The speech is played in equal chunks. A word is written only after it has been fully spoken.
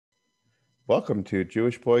Welcome to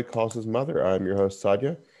Jewish Boy Calls His Mother. I'm your host,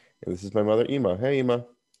 Sadia, and this is my mother, Ima. Hey, Ima.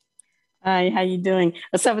 Hi, how you doing?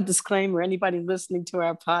 Let's have a disclaimer. Anybody listening to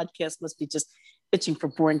our podcast must be just itching for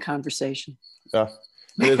boring conversation. It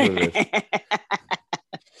is what it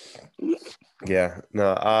is. Yeah.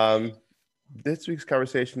 No. This week's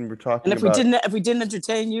conversation we're talking and about. If we didn't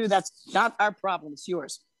entertain you, that's not our problem. It's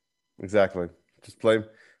yours. Exactly. Just blame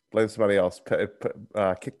somebody else.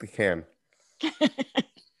 Kick the can.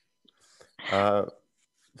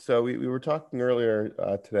 So we were talking earlier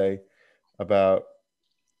today about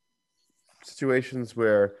situations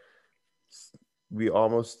where we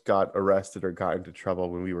almost got arrested or got into trouble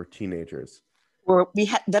when we were teenagers. Or we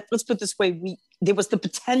had that. Let's put it this way: there was the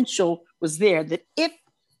potential was there that if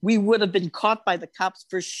we would have been caught by the cops,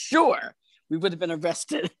 for sure we would have been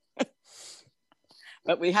arrested.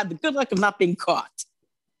 But we had the good luck of not being caught.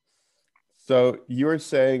 So you were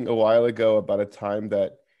saying a while ago about a time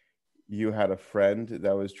that you had a friend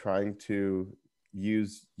that was trying to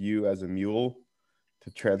use you as a mule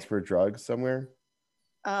to transfer drugs somewhere.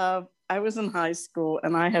 I was in high school,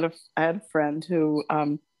 and I had a friend who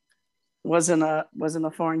was in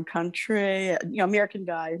a foreign country, American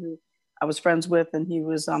guy who I was friends with, and he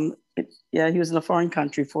was he was in a foreign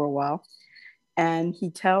country for a while, and he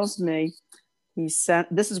tells me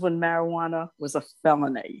this is when marijuana was a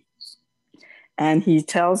felony, and he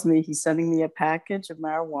tells me he's sending me a package of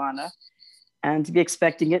marijuana, and to be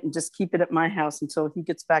expecting it and just keep it at my house until he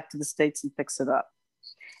gets back to the States and picks it up,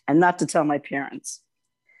 and not to tell my parents.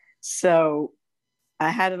 So I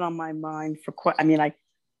had it on my mind for quite. I mean,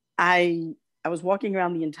 I was walking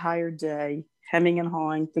around the entire day, hemming and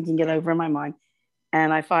hawing, thinking it over in my mind.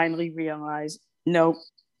 And I finally realized, no,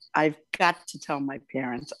 I've got to tell my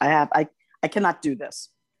parents. I cannot do this.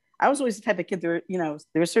 I was always the type of kid there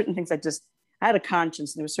were certain things I had a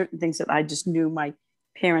conscience. There were certain things that I just knew my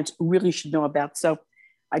parents really should know about. So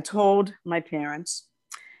I told my parents,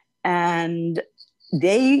 and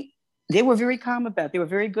they were very calm about it. They were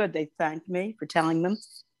very good. They thanked me for telling them,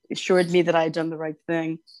 assured me that I had done the right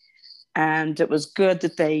thing. And it was good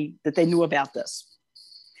that they knew about this.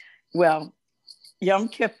 Well, Yom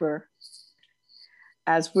Kippur,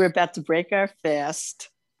 as we're about to break our fast,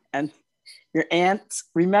 and your aunts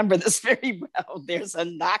remember this very well, there's a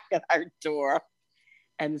knock at our door,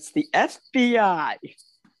 and it's the FBI.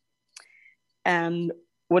 And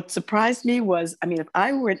what surprised me was, if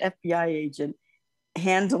I were an FBI agent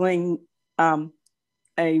handling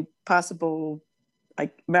a possible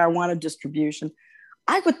marijuana distribution,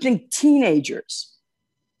 I would think teenagers,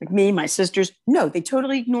 like me, my sisters, no, they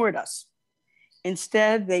totally ignored us.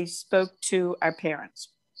 Instead, they spoke to our parents.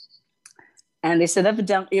 And they said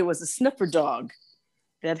evidently it was a sniffer dog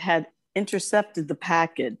that had intercepted the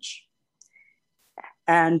package.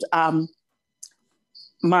 And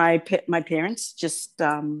my parents just,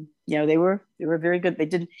 they were very good. They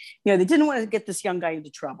didn't want to get this young guy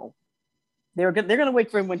into trouble. They're going to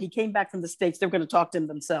wait for him when he came back from the States. They're going to talk to him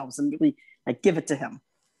themselves and really give it to him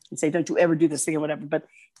and say, don't you ever do this thing or whatever. But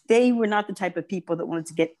they were not the type of people that wanted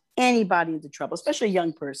to get anybody into trouble, especially a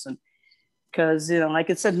young person. Because, like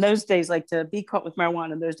I said, in those days, to be caught with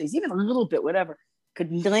marijuana in those days, even a little bit, whatever,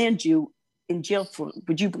 could land you in jail for,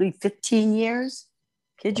 would you believe, 15 years?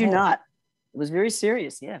 Kid you not. It was very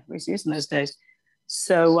serious. Yeah, very serious in those days.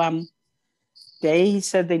 So they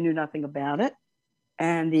said they knew nothing about it.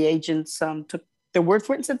 And the agents took their word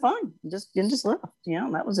for it and said, fine, and just left.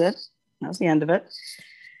 That was it. That was the end of it.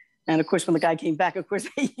 And of course, when the guy came back, of course,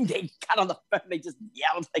 they got on the phone. They just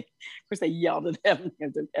yelled. Of course, they yelled at him,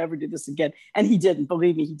 don't ever do this again. And he didn't.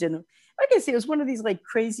 Believe me, he didn't. Like I say, it was one of these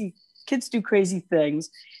crazy kids do crazy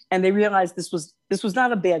things, and they realized this was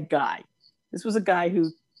not a bad guy. This was a guy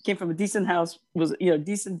who came from a decent house, was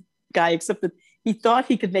decent guy, except that he thought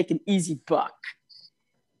he could make an easy buck,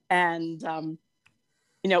 and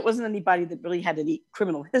it wasn't anybody that really had any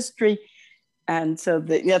criminal history. And so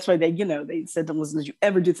that's why they said, "Don't listen, did you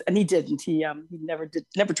ever do this?" And he didn't. He never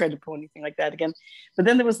tried to pull anything like that again. But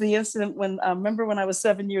then there was the incident when, remember when I was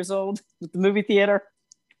 7 years old at the movie theater?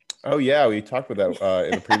 Oh yeah, we talked about that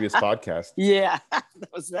in a previous podcast. Yeah, that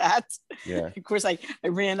was that. Yeah. Of course, I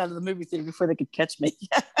ran out of the movie theater before they could catch me.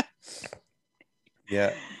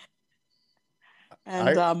 Yeah.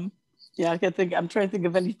 And I can't think. I'm trying to think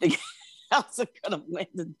of anything else that could have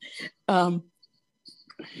landed.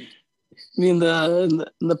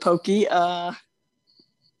 The pokey. Well,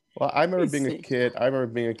 I remember being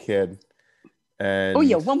a kid. And oh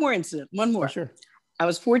yeah, one more incident. One more. Oh, sure. I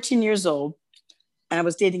was 14 years old, and I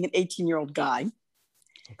was dating an 18-year-old guy.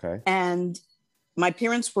 Okay. And my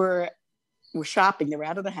parents were shopping. They were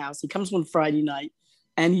out of the house. He comes one Friday night,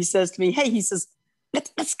 and he says to me, "Hey," he says,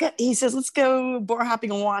 let's go. He says, let's go bar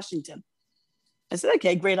hopping in Washington. I said,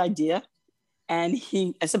 okay, great idea. And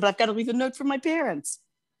I said, but I've got to leave a note for my parents.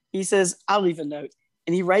 He says, I'll leave a note.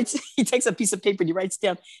 And he takes a piece of paper and he writes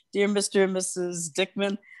down, dear Mr. and Mrs.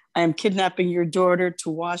 Dickman, I am kidnapping your daughter to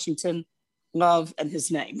Washington, love, and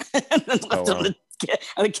his name. And then left it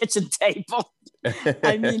on the kitchen table.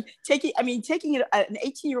 I mean, taking an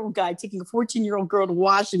 18-year-old guy, taking a 14-year-old girl to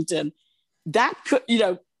Washington, that could,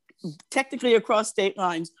 technically across state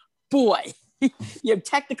lines, boy,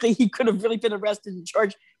 technically he could have really been arrested and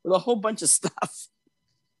charged with a whole bunch of stuff.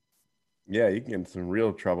 Yeah, you can get in some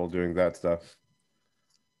real trouble doing that stuff.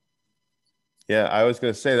 Yeah, I was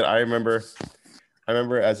going to say that I remember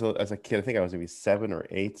as a kid, I think I was maybe 7 or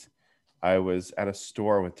 8, I was at a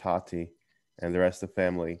store with Tati and the rest of the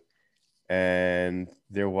family. And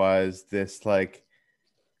there was this like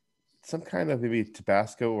some kind of maybe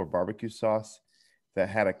Tabasco or barbecue sauce that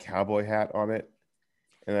had a cowboy hat on it.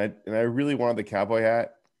 And I really wanted the cowboy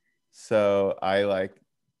hat. So I like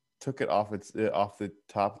took it off the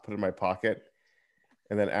top, put it in my pocket.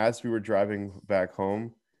 And then as we were driving back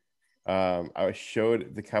home, I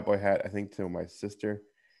showed the cowboy hat, I think, to my sister,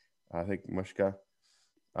 I think Mushka.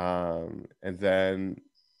 And then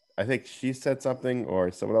I think she said something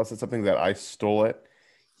or someone else said something that I stole it.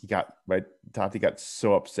 Tati got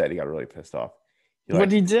so upset. He got really pissed off. What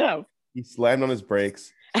did he do? He slammed on his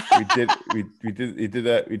brakes. We did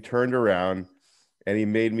that. We turned around and he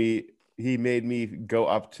made me go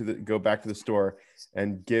back to the store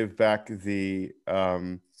and give back the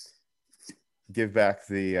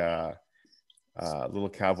little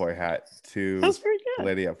cowboy hat to the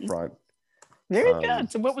lady up front. Very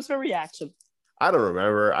good. So what was her reaction? I don't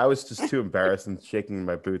remember. I was just too embarrassed and shaking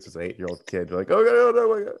my boots as an 8-year-old kid. Like, oh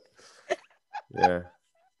my God. Yeah.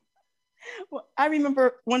 Well, I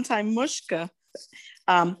remember one time Mushka,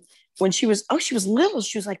 when she was little.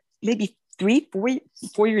 She was like maybe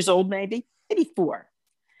 4 years old, maybe 4.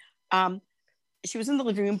 She was in the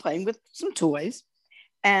living room playing with some toys.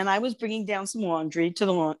 And I was bringing down some laundry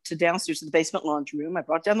to downstairs to the basement laundry room. I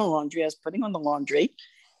brought down the laundry. I was putting on the laundry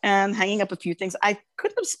and hanging up a few things. I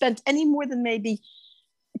couldn't have spent any more than maybe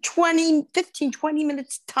 20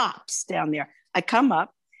 minutes tops down there. I come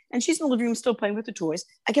up and she's in the living room still playing with the toys.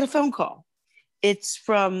 I get a phone call. It's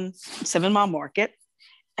from 7 Mile Market.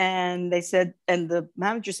 And they said, and the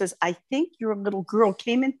manager says, I think your little girl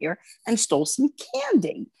came in here and stole some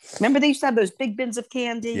candy. Remember they used to have those big bins of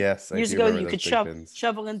candy? Yes. Years ago, you could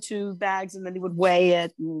shovel into bags and then they would weigh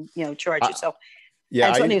it and, charge you. So, yeah.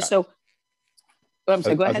 I'm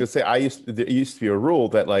sorry, go ahead. I was going to say, there used to be a rule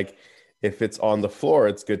that like, if it's on the floor,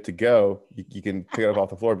 it's good to go. You can pick it up off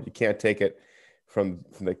the floor, but you can't take it from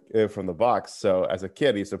the box. So as a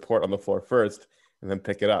kid, you used to pour it on the floor first and then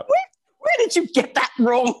pick it up. Where did you get that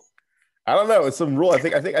rule? I don't know. It's some rule. I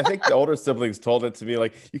think the older siblings told it to me,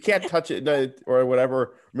 like, you can't touch it or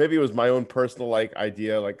whatever. Maybe it was my own personal like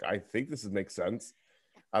idea. Like, I think this makes sense.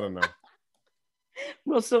 I don't know.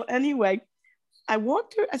 Well, so anyway, I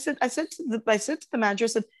walked her. I said to the manager, I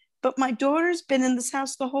said, but my daughter's been in this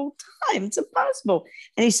house the whole time. It's impossible.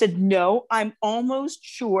 And he said, no, I'm almost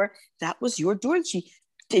sure that was your daughter.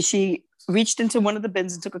 She reached into one of the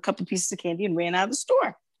bins and took a couple pieces of candy and ran out of the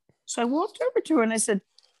store. So I walked over to her and I said,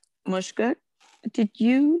 Mushka, did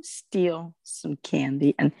you steal some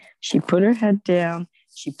candy? And she put her head down.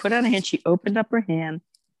 She put out a hand. She opened up her hand.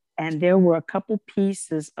 And there were a couple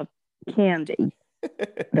pieces of candy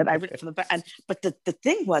that I ripped from the back. But the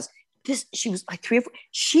thing was, she was like 3 or 4.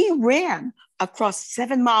 She ran across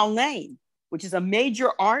 7 Mile Lane, which is a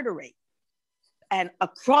major artery, and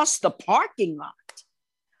across the parking lot.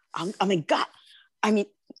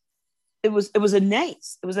 It was a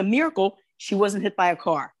nice. It was a miracle she wasn't hit by a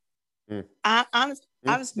car.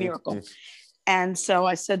 Honest miracle. And so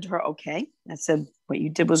I said to her, okay. I said, what you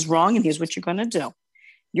did was wrong, and here's what you're going to do.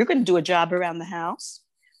 You're going to do a job around the house.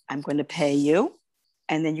 I'm going to pay you.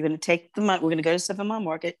 And then you're going to take the money. We're going to go to 7 Mile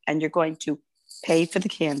Market, and you're going to pay for the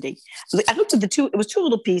candy. I looked at it was 2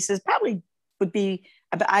 little pieces. Probably would be,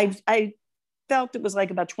 I felt it was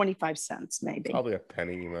like about 25 cents, maybe. Probably a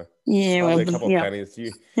penny. Yeah, probably a couple pennies.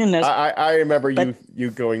 I remember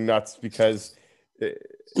you going nuts because the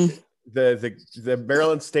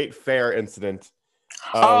Maryland State Fair incident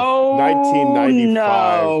of 1995,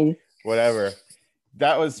 no. whatever.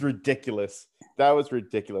 That was ridiculous.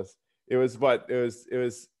 It was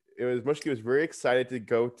Mushki was very excited to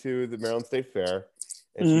go to the Maryland State Fair,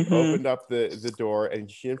 and she opened up the door, and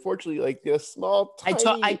she unfortunately did a small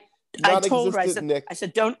tiny I told her, Non-existent Nick. I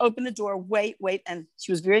said, don't open the door. Wait. And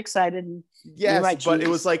she was very excited. And you're Yes, right, but it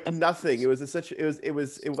was like nothing. It was such. It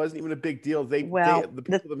wasn't even a big deal. The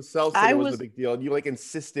people themselves said it wasn't a big deal, and you like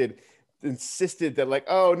insisted that like,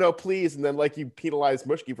 oh no, please, and then like you penalized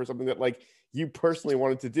Mushki for something that like you personally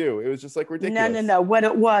wanted to do. It was just like ridiculous. No. What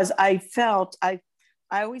it was, I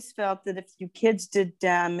always felt that if you kids did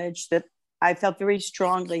damage, that I felt very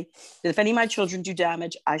strongly that if any of my children do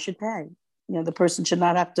damage, I should pay. You know, the person should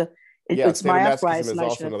not have to. It's my uprising. Is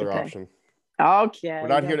also another option. Okay. We're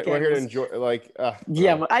not here. We're here to enjoy. Like,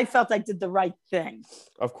 well, I felt I did the right thing.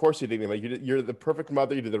 Of course you did. Like, you're the perfect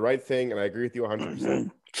mother. You did the right thing, and I agree with you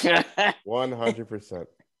 100%. 100%.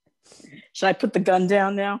 Should I put the gun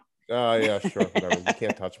down now? Oh yeah, sure. Whatever. You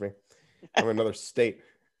can't touch me. I'm in another state.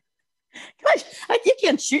 You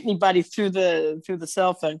can't shoot anybody through the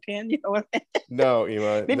cell phone, can you? No,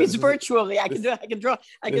 Ema. Maybe it's virtually. I can draw.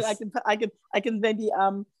 I can maybe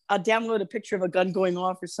I'll download a picture of a gun going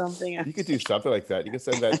off or something. You could do something like that. You could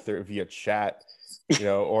send that via chat,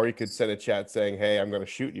 or you could send a chat saying, "Hey, I'm going to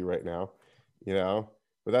shoot you right now,"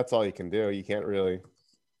 But that's all you can do. You can't really.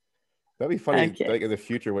 That'd be funny, like in the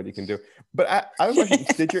future, what you can do. But I have a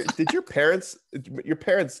question. Did your parents,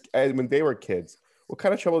 when they were kids, what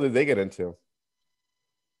kind of trouble did they get into?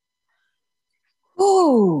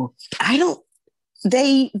 Oh, I don't.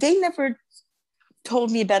 They never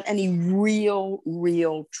told me about any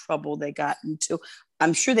real trouble they got into.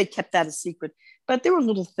 I'm sure they kept that a secret, but there were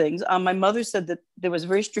little things. My mother said that there was a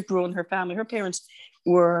very strict rule in her family. Her parents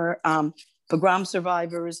were pogrom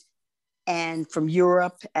survivors and from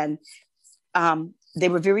Europe, and they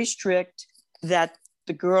were very strict that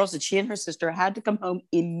the girls, that she and her sister, had to come home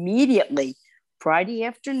immediately Friday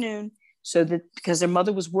afternoon, so that because their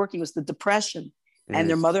mother was working, it was the Depression, and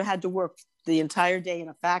their mother had to work the entire day in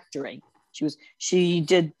a factory. She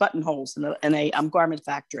did buttonholes in a garment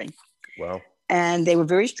factory. Wow. And they were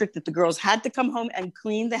very strict that the girls had to come home and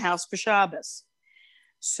clean the house for Shabbos.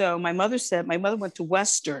 So my mother went to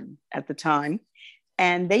Western at the time,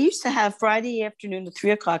 and they used to have Friday afternoon at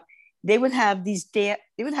 3:00. They would have these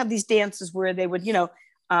dances where they would,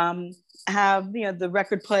 have the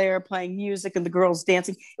record player playing music and the girls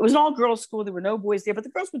dancing. It was an all girls school. There were no boys there, but the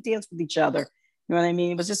girls would dance with each other. You know what I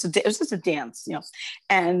mean? It was just a dance,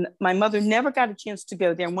 And my mother never got a chance to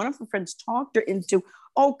go there. And one of her friends talked her into,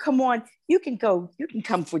 oh, come on, you can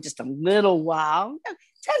come for just a little while,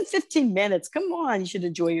 10, 15 minutes. Come on, you should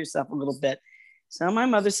enjoy yourself a little bit. So my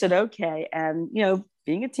mother said, okay. And,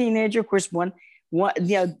 being a teenager, of course,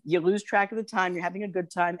 you lose track of the time. You're having a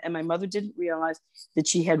good time. And my mother didn't realize that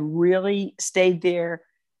she had really stayed there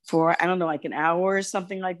for, I don't know, like an hour or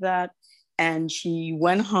something like that. And she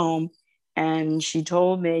went home and she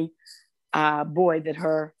told me, that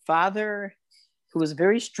her father, who was a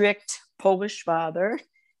very strict Polish father,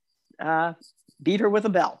 beat her with a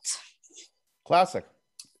belt. Classic.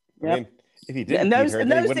 Yep. I mean, if he didn't beat her,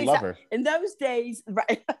 then he wouldn't love her. In those days,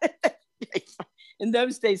 right? In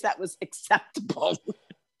those days, that was acceptable.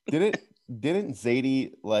 Didn't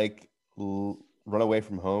Zadie run away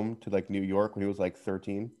from home to like New York when he was like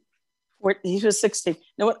 13? He was 16.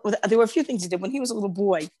 No, there were a few things he did when he was a little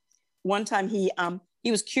boy. One time he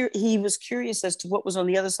was curious as to what was on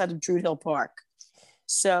the other side of Druid Hill Park.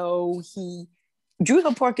 So Druid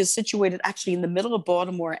Hill Park is situated actually in the middle of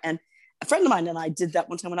Baltimore, and a friend of mine and I did that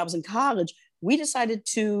one time when I was in college. We decided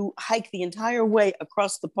to hike the entire way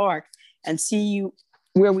across the park and see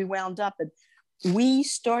where we wound up. And we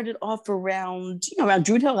started off around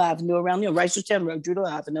Druid Hill Avenue, around Reisterstown Road, Druid Hill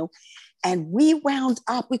Avenue, and we wound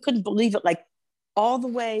up. We couldn't believe it, like all the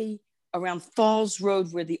way around Falls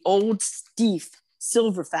Road, where the old Steve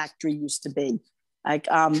silver factory used to be. Like,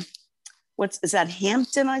 is that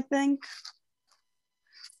Hampton? I think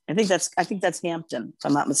that's Hampton, if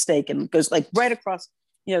I'm not mistaken. It goes like right across,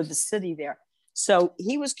 the city there. So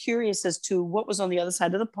he was curious as to what was on the other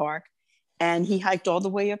side of the park, and he hiked all the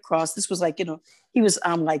way across. This was like, he was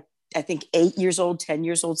like, I think 8 years old, 10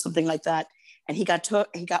 years old, something like that. And he got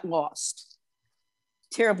lost,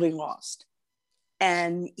 terribly lost.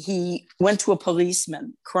 And he went to a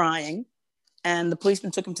policeman crying, and the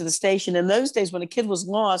policeman took him to the station. In those days, when a kid was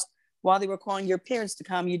lost, while they were calling your parents to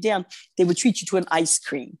calm you down, they would treat you to an ice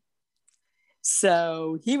cream.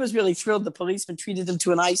 So he was really thrilled. The policeman treated him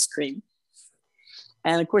to an ice cream.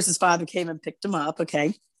 And of course, his father came and picked him up.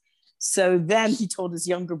 Okay. So then he told his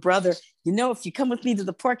younger brother, if you come with me to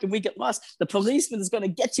the park and we get lost, the policeman is going to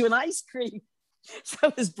get you an ice cream.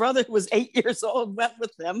 So his brother, who was 8 years old, went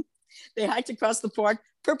with them. They hiked across the park,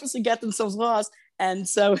 purposely got themselves lost. And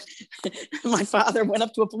so my father went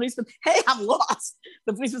up to a policeman. Hey, I'm lost.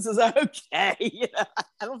 The policeman says, okay.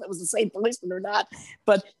 I don't know if it was the same policeman or not,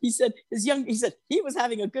 but he said he was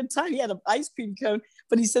having a good time. He had an ice cream cone,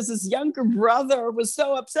 but he says his younger brother was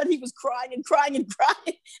so upset he was crying and crying and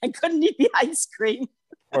crying and couldn't eat the ice cream.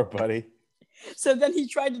 Poor buddy. So then he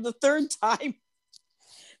tried it the third time.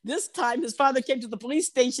 This time his father came to the police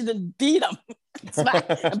station and beat him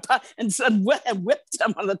and whipped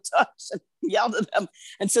him on the touch and yelled at him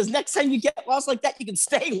and says, next time you get lost like that, you can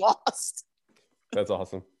stay lost. That's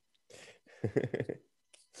awesome.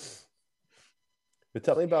 But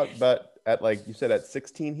tell me about at, like you said, at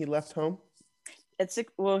 16 he left home?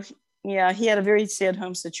 Well, yeah, he had a very sad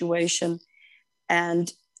home situation,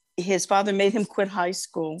 and his father made him quit high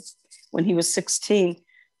school when he was 16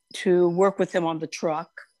 to work with him on the truck.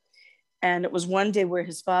 And it was one day where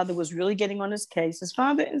his father was really getting on his case. His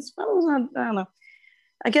father was on, I don't know.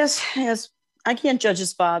 I guess I can't judge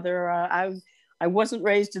his father. I wasn't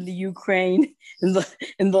raised in the Ukraine in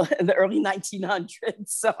the early 1900s,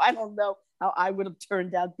 so I don't know how I would have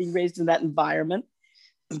turned out being raised in that environment.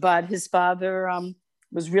 But his father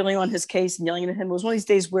was really on his case and yelling at him. It was one of these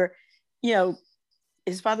days where,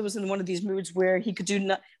 his father was in one of these moods where he could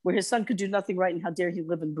where his son could do nothing right, and how dare he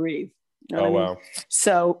live and breathe. You know what I mean? Wow.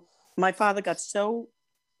 So my father got so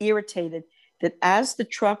irritated that as the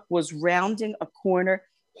truck was rounding a corner,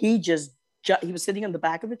 he was sitting on the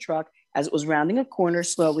back of the truck. As it was rounding a corner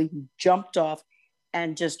slowly, he jumped off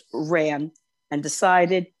and just ran and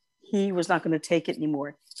decided he was not going to take it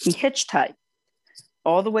anymore. He hitchhiked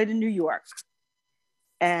all the way to New York.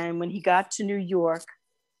 And when he got to New York,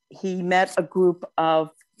 he met a group of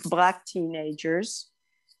Black teenagers,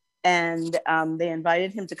 and they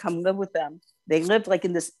invited him to come live with them. They lived like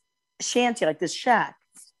in this shanty, like this shack.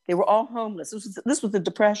 They were all homeless. This was the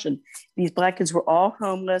Depression. These Black kids were all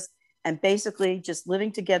homeless and basically just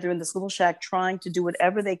living together in this little shack, trying to do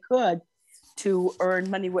whatever they could to earn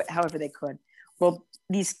money, however they could. Well,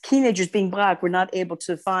 these teenagers, being Black, were not able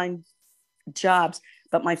to find jobs,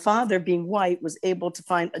 but my father, being white, was able to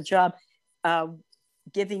find a job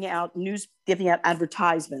giving out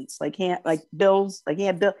advertisements, what's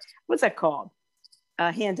that called?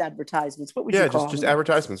 Hand advertisements. What would you call them? Just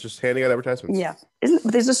advertisements, just handing out advertisements. Yeah.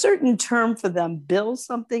 There's a certain term for them. Bills,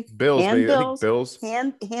 something. Bills, hand maybe. bills. I think bills.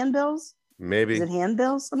 Hand bills? Maybe. Is it hand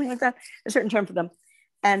bills? Something like that. A certain term for them.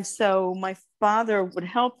 And so my father would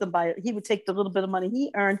help them he would take the little bit of money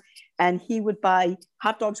he earned and he would buy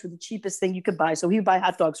hot dogs for the cheapest thing you could buy. So he would buy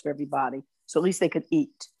hot dogs for everybody, so at least they could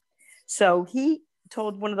eat. So he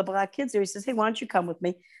told one of the Black kids there, he says, hey, why don't you come with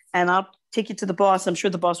me and I'll take you to the boss. I'm sure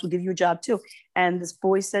the boss will give you a job too. And this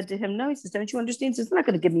boy said to him, no, he says, don't you understand? He says, they're not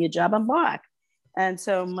going to give me a job. I'm Black. And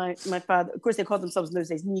so my father, of course, they called themselves in those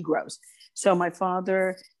days Negroes. So my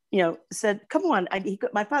father, said, come on.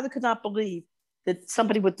 My father could not believe that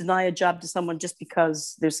somebody would deny a job to someone just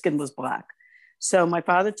because their skin was Black. So my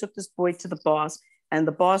father took this boy to the boss, and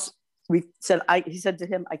the boss he said to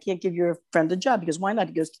him, I can't give your friend a job. He goes, why not?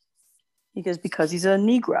 He goes, because he's a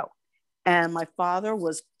Negro. And my father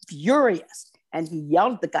was furious, and he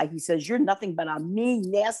yelled at the guy. He says, you're nothing but a mean,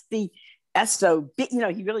 nasty SOB.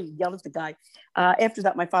 He really yelled at the guy. After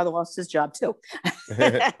that, my father lost his job too.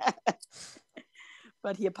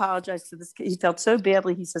 But he apologized to this kid. He felt so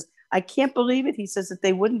badly. He says, I can't believe it. He says that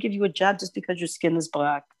they wouldn't give you a job just because your skin is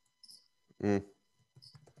Black. Mm.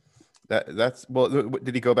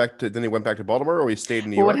 Did he go back then he went back to Baltimore, or he stayed in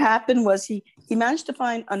New York? What happened was he managed to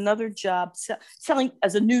find another job selling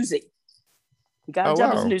as a newsie. He got a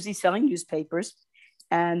job as a newsie selling newspapers.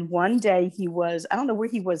 And one day I don't know where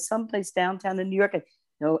he was, someplace downtown in New York. I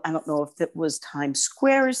don't know if it was Times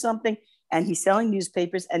Square or something. And he's selling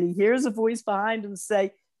newspapers, and he hears a voice behind him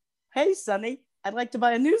say, hey, Sonny, I'd like to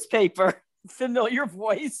buy a newspaper. Familiar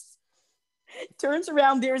voice. Turns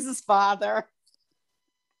around, there's his father.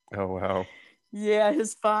 Oh, wow. Yeah,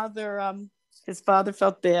 his father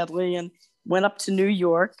felt badly and went up to New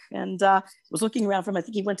York and was looking around for him. I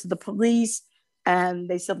think he went to the police, and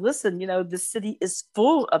they said, listen, the city is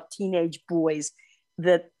full of teenage boys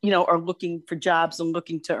that, are looking for jobs and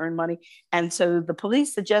looking to earn money. And so the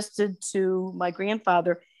police suggested to my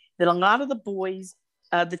grandfather that a lot of the boys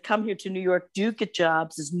that come here to New York do get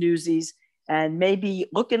jobs as newsies, and maybe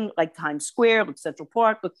looking like Times Square, like Central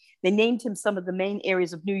Park. They named him some of the main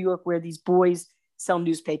areas of New York where these boys sell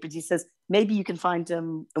newspapers. He says, maybe you can find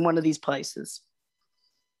him in one of these places.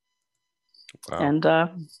 Wow. And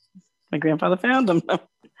my grandfather found him.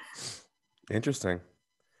 Interesting.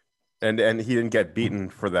 And he didn't get beaten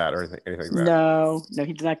for that or anything like that? No,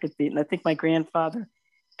 he did not get beaten. I think my grandfather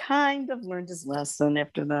kind of learned his lesson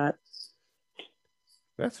after that.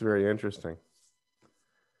 That's very interesting.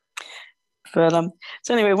 But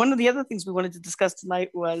so anyway, one of the other things we wanted to discuss tonight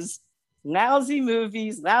was lousy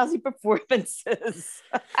movies, lousy performances.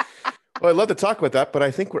 Well, I'd love to talk about that, but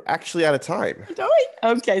I think we're actually out of time. Do we?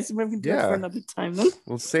 Okay, so maybe we can do it for another time then.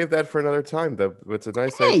 We'll save that for another time, though. It's a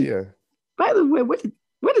nice idea. By the way,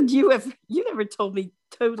 what did you ever? You never told me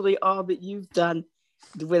totally all that you've done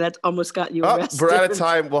when that almost got you arrested. We're out of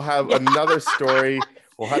time. We'll have another story.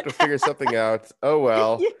 We'll have to figure something out. Oh,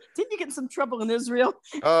 well. Didn't you get in some trouble in Israel?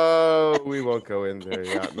 Oh, we won't go in there.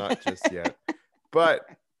 Yeah, not just yet. But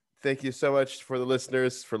thank you so much for the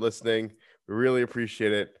listeners for listening. We really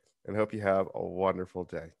appreciate it and hope you have a wonderful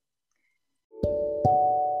day.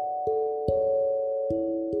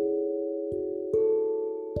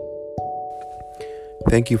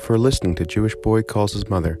 Thank you for listening to Jewish Boy Calls His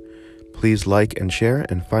Mother. Please like and share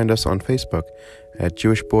and find us on Facebook at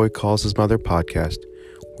Jewish Boy Calls His Mother Podcast.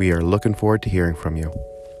 We are looking forward to hearing from you.